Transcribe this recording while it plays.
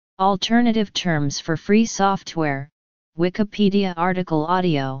Alternative terms for free software, Wikipedia article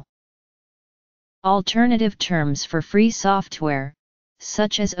audio. Alternative terms for free software,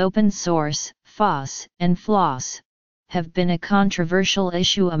 such as open source, FOSS, and FLOSS, have been a controversial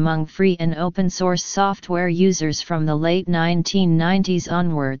issue among free and open source software users from the late 1990s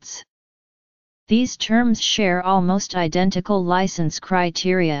onwards. These terms share almost identical license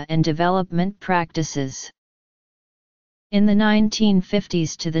criteria and development practices. In the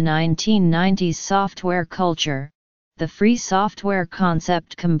 1950s to the 1990s software culture, the free software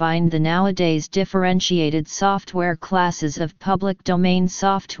concept combined the nowadays differentiated software classes of public domain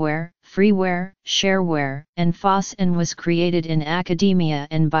software, freeware, shareware, and FOSS, and was created in academia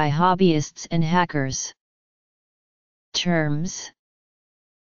and by hobbyists and hackers. Terms: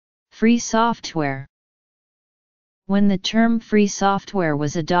 free software. When the term free software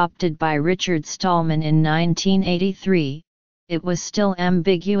was adopted by Richard Stallman in 1983, it was still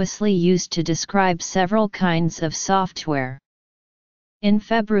ambiguously used to describe several kinds of software. In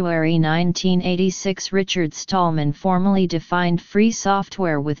February 1986, Richard Stallman formally defined free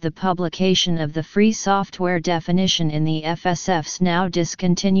software with the publication of the free software definition in the FSF's now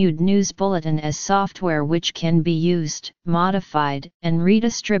discontinued News Bulletin as software which can be used, modified, and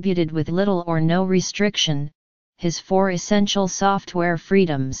redistributed with little or no restriction, his 4 essential software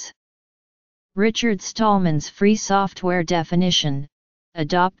freedoms. Richard Stallman's free software definition,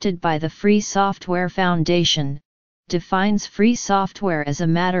 adopted by the Free Software Foundation, defines free software as a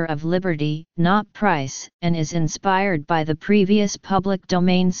matter of liberty, not price, and is inspired by the previous public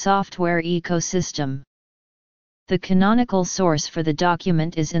domain software ecosystem. The canonical source for the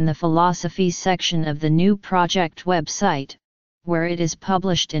document is in the philosophy section of the GNU Project website, where it is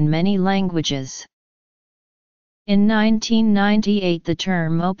published in many languages. In 1998, the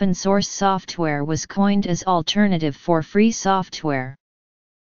term open source software was coined as alternative for free software.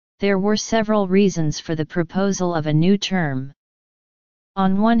 There were several reasons for the proposal of a new term.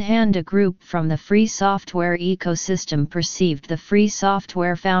 On one hand, a group from the free software ecosystem perceived the Free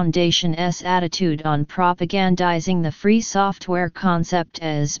Software Foundation's attitude on propagandizing the free software concept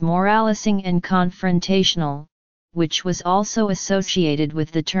as moralizing and confrontational, which was also associated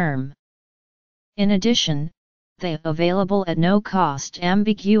with the term. In addition, the available at no cost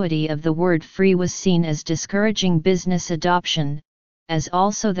ambiguity of the word free was seen as discouraging business adoption, as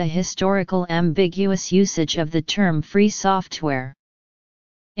also the historical ambiguous usage of the term free software.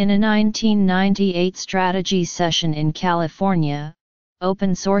 In a 1998 strategy session in California,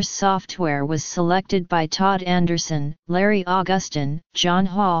 open source software was selected by Todd Anderson, Larry Augustin, John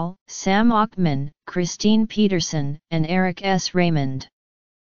Hall, Sam Ockman, Christine Peterson, and Eric S. Raymond.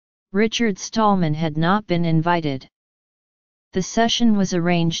 Richard Stallman had not been invited. The session was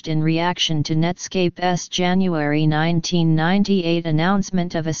arranged in reaction to Netscape's January 1998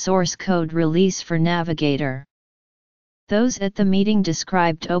 announcement of a source code release for Navigator. Those at the meeting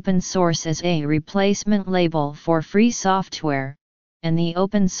described open source as a replacement label for free software, and the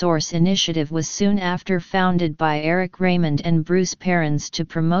open source initiative was soon after founded by Eric Raymond and Bruce Perens to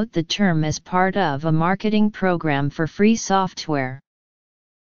promote the term as part of a marketing program for free software.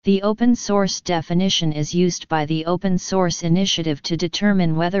 The open source definition is used by the Open Source Initiative to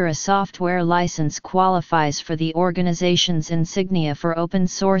determine whether a software license qualifies for the organization's insignia for open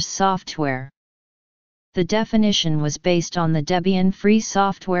source software. The definition was based on the Debian Free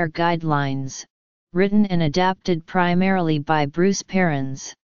Software Guidelines, written and adapted primarily by Bruce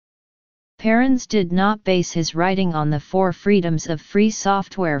Perens. Perens did not base his writing on the 4 freedoms of free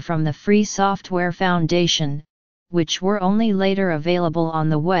software from the Free Software Foundation, which were only later available on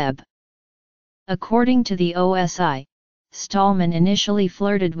the web. According to the OSI, Stallman initially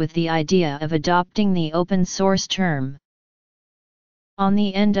flirted with the idea of adopting the open source term. On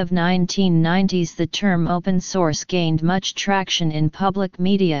the end of 1990s, the term open source gained much traction in public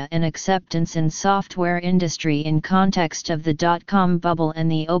media and acceptance in software industry in context of the dot-com bubble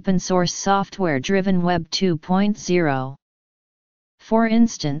and the open source software-driven Web 2.0. For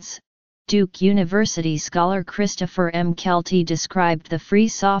instance, Duke University scholar Christopher M. Kelty described the free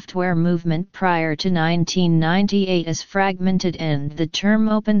software movement prior to 1998 as fragmented, and the term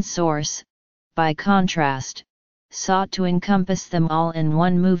open source, by contrast, sought to encompass them all in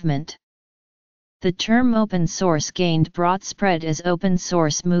one movement. The term open source gained broad spread as open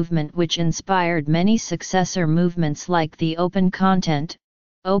source movement, which inspired many successor movements like the open content,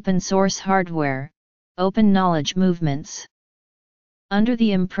 open source hardware, open knowledge movements. Under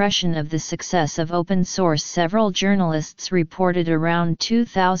the impression of the success of open source, several journalists reported around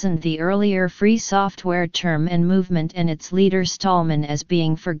 2000 the earlier free software term and movement and its leader Stallman as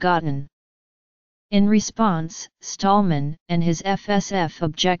being forgotten. In response, Stallman and his FSF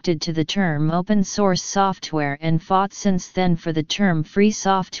objected to the term open source software and fought since then for the term free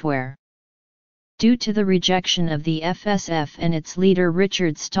software. Due to the rejection of the FSF and its leader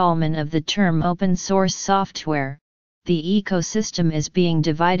Richard Stallman of the term open source software, the ecosystem is being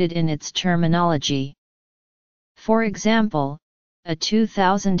divided in its terminology. For example, a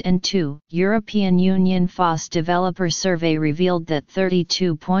 2002 European Union FOSS developer survey revealed that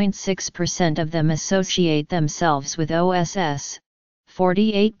 32.6% of them associate themselves with OSS,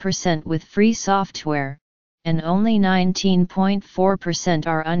 48% with free software, and only 19.4%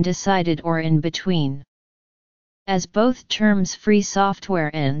 are undecided or in between. As both terms free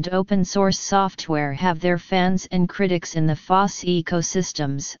software and open source software have their fans and critics in the FOSS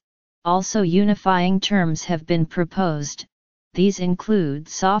ecosystems, also unifying terms have been proposed. These include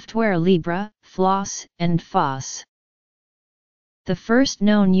Software Libre, FLOSS, and FOSS. The first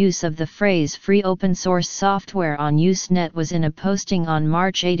known use of the phrase free open source software on Usenet was in a posting on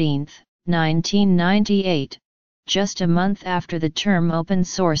March 18, 1998, just a month after the term open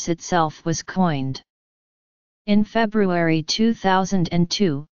source itself was coined. In February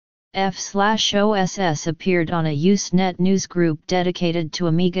 2002, F/OSS appeared on a Usenet newsgroup dedicated to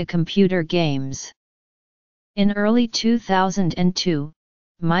Amiga computer games. In early 2002,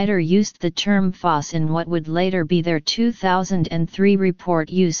 MITRE used the term FOSS in what would later be their 2003 report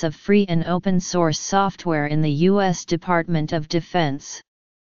Use of Free and Open Source Software in the U.S. Department of Defense.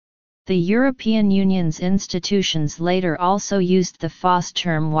 The European Union's institutions later also used the FOSS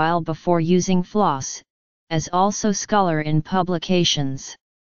term while before using FLOSS, as also scholar in publications.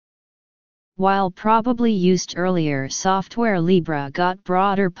 While probably used earlier, Software Libre got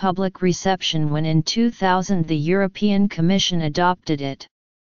broader public reception when in 2000 the European Commission adopted it.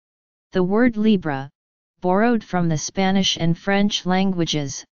 The word Libre, borrowed from the Spanish and French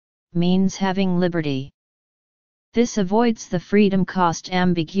languages, means having liberty. This avoids the freedom-cost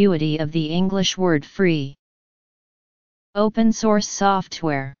ambiguity of the English word free. Open source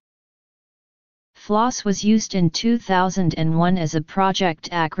software. FLOSS was used in 2001 as a project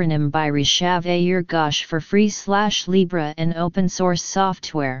acronym by Rishav Ayer Ghosh for Free/Libre and Open Source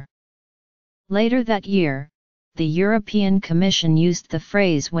Software. Later that year, the European Commission used the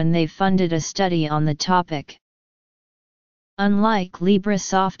phrase when they funded a study on the topic. Unlike Libre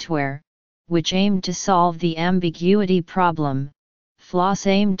software, which aimed to solve the ambiguity problem, FLOSS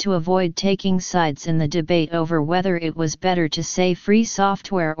aimed to avoid taking sides in the debate over whether it was better to say free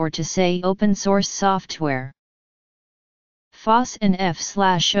software or to say open source software. FOSS and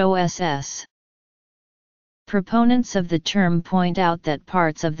F/OSS. Proponents of the term point out that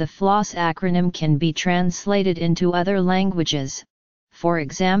parts of the FLOSS acronym can be translated into other languages, for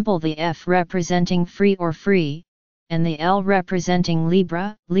example the F representing free or free, and the L representing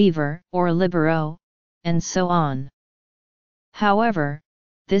Libre, Livre, or Libero, and so on. However,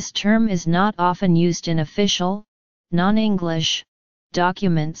 this term is not often used in official, non-English,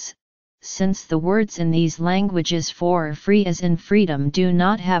 documents, since the words in these languages for free as in freedom do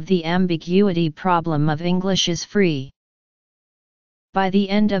not have the ambiguity problem of English's free. By the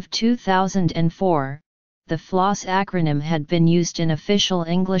end of 2004, the FLOSS acronym had been used in official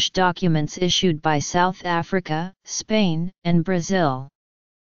English documents issued by South Africa, Spain, and Brazil.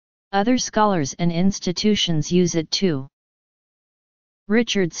 Other scholars and institutions use it too.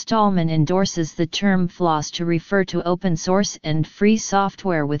 Richard Stallman endorses the term FLOSS to refer to open source and free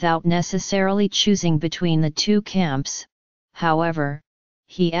software without necessarily choosing between the two camps. However,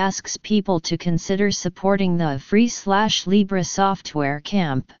 he asks people to consider supporting the free/Libre software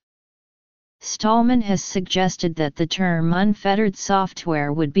camp. Stallman has suggested that the term unfettered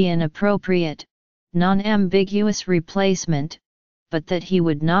software would be an appropriate, non-ambiguous replacement, but that he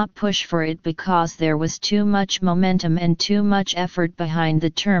would not push for it because there was too much momentum and too much effort behind the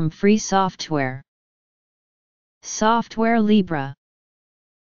term free software. Software Libre.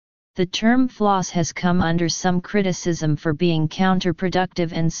 The term FLOSS has come under some criticism for being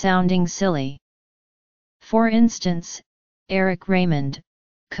counterproductive and sounding silly. For instance, Eric Raymond,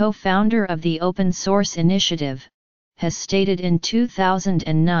 co-founder of the Open Source Initiative, has stated in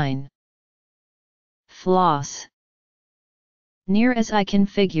 2009. FLOSS. Near as I can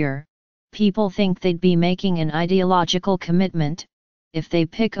figure, people think they'd be making an ideological commitment, if they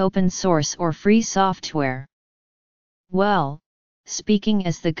pick open source or free software. Well, speaking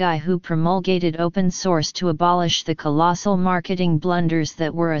as the guy who promulgated open source to abolish the colossal marketing blunders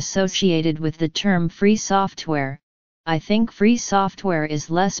that were associated with the term free software, I think free software is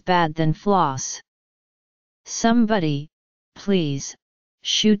less bad than FLOSS. Somebody, please,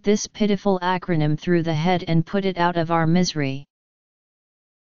 shoot this pitiful acronym through the head and put it out of our misery.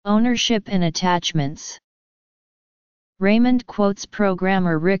 Ownership and attachments. Raymond quotes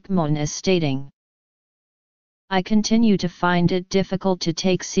programmer Rick Moen as stating, "I continue to find it difficult to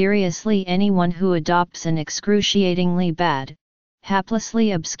take seriously anyone who adopts an excruciatingly bad,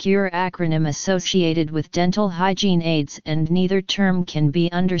 haplessly obscure acronym associated with dental hygiene aids, and neither term can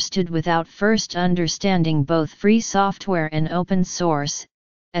be understood without first understanding both free software and open source,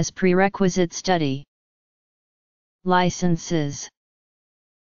 as prerequisite study." Licenses.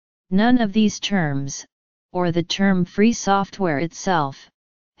 None of these terms, or the term free software itself,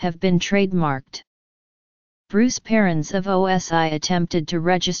 have been trademarked. Bruce Perens of OSI attempted to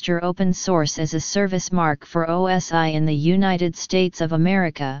register open source as a service mark for OSI in the United States of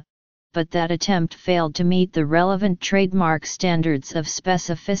America, but that attempt failed to meet the relevant trademark standards of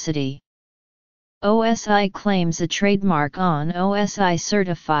specificity. OSI claims a trademark on OSI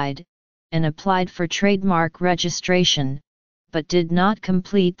Certified, and applied for trademark registration, but did not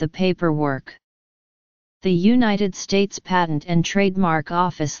complete the paperwork. The United States Patent and Trademark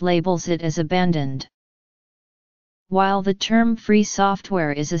Office labels it as abandoned. While the term free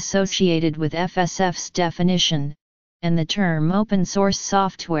software is associated with FSF's definition, and the term open source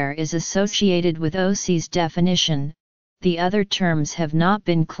software is associated with OSI's definition, the other terms have not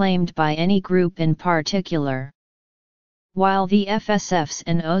been claimed by any group in particular. While the FSF's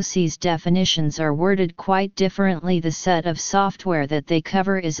and OSI's definitions are worded quite differently, the set of software that they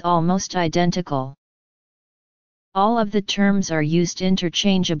cover is almost identical. All of the terms are used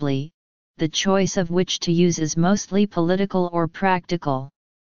interchangeably, the choice of which to use is mostly political or practical.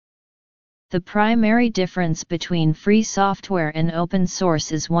 The primary difference between free software and open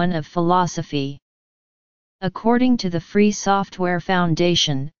source is one of philosophy. According to the Free Software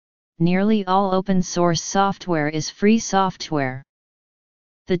Foundation, nearly all open source software is free software.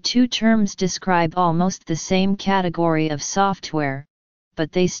 The two terms describe almost the same category of software,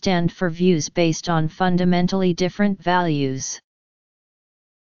 but they stand for views based on fundamentally different values.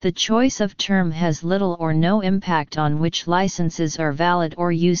 The choice of term has little or no impact on which licenses are valid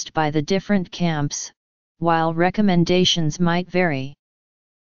or used by the different camps, while recommendations might vary.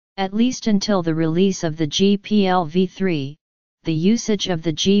 At least until the release of the GPL v3, the usage of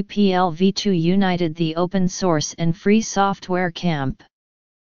the GPL v2 united the open source and free software camp.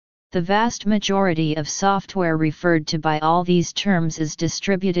 The vast majority of software referred to by all these terms is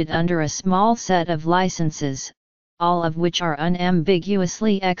distributed under a small set of licenses, all of which are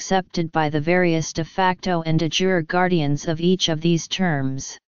unambiguously accepted by the various de facto and de jure guardians of each of these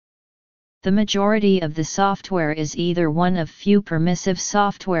terms. The majority of the software is either one of few permissive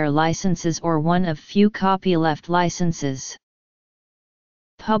software licenses or one of few copyleft licenses.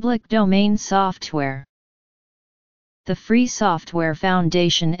 Public domain software. The Free Software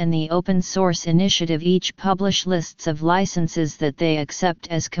Foundation and the Open Source Initiative each publish lists of licenses that they accept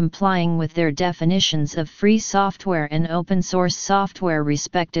as complying with their definitions of free software and open source software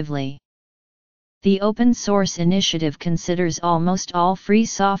respectively. The Open Source Initiative considers almost all free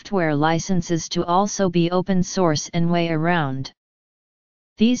software licenses to also be open source and way around.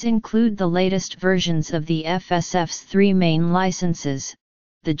 These include the latest versions of the FSF's three main licenses,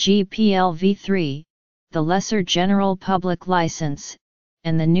 the GPL v3, the Lesser General Public License,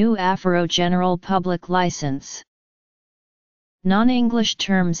 and the new Afro General Public License. Non-English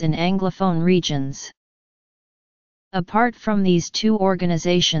terms in Anglophone regions. Apart from these two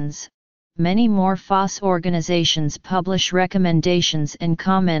organizations, many more FOSS organizations publish recommendations and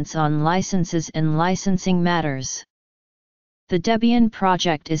comments on licenses and licensing matters. The Debian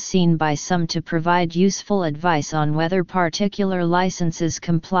project is seen by some to provide useful advice on whether particular licenses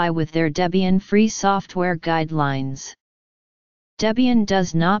comply with their Debian free software guidelines. Debian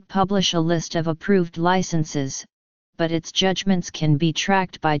does not publish a list of approved licenses, but its judgments can be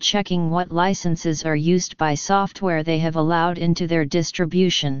tracked by checking what licenses are used by software they have allowed into their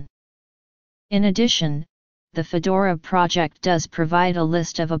distribution. In addition, the Fedora project does provide a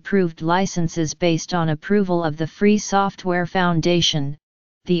list of approved licenses based on approval of the Free Software Foundation,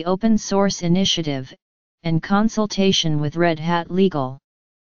 the Open Source Initiative, and consultation with Red Hat Legal.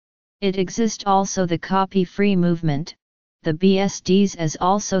 It exists also the Copy-Free movement, the BSDs, as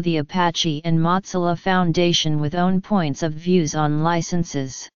also the Apache and Mozilla Foundation with own points of views on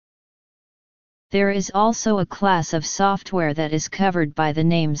licenses. There is also a class of software that is covered by the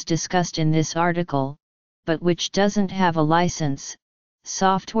names discussed in this article, but which doesn't have a license,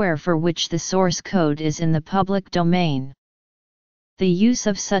 software for which the source code is in the public domain. The use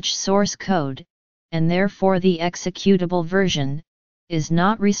of such source code, and therefore the executable version, is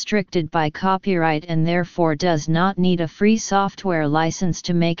not restricted by copyright and therefore does not need a free software license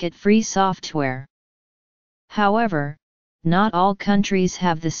to make it free software. However, not all countries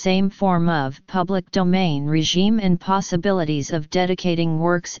have the same form of public domain regime and possibilities of dedicating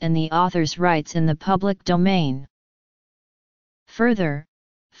works and the author's rights in the public domain. Further,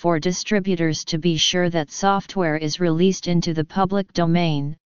 for distributors to be sure that software is released into the public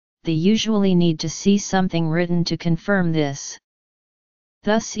domain, they usually need to see something written to confirm this.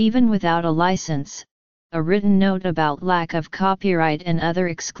 Thus, even without a license, a written note about lack of copyright and other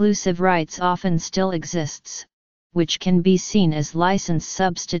exclusive rights often still exists, which can be seen as license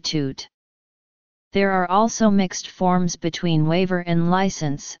substitute. There are also mixed forms between waiver and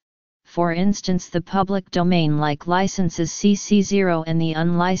license, for instance the public domain like licenses CC0 and the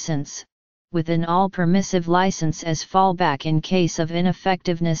unlicense, with an all-permissive license as fallback in case of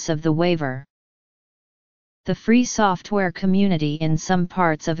ineffectiveness of the waiver. The free software community in some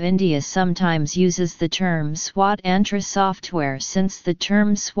parts of India sometimes uses the term Swatantra software since the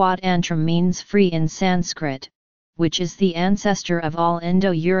term Swatantra means free in Sanskrit, which is the ancestor of all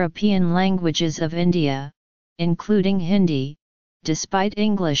Indo-European languages of India, including Hindi, despite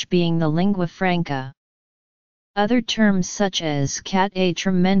English being the lingua franca. Other terms such as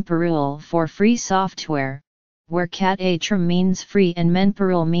Kat-atra Menpurul for free software, where Kat-atra means free and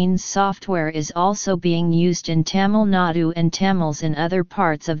Menpurul means software, is also being used in Tamil Nadu and Tamils in other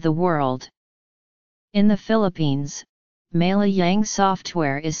parts of the world. In the Philippines, Malayang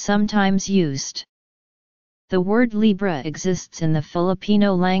software is sometimes used. The word Libra exists in the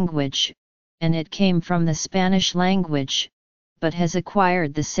Filipino language, and it came from the Spanish language, but has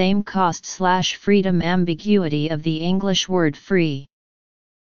acquired the same cost/freedom ambiguity of the English word free.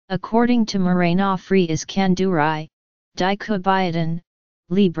 According to Moreno, free is Kandurai, di Kubayatan,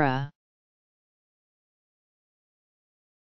 Libra.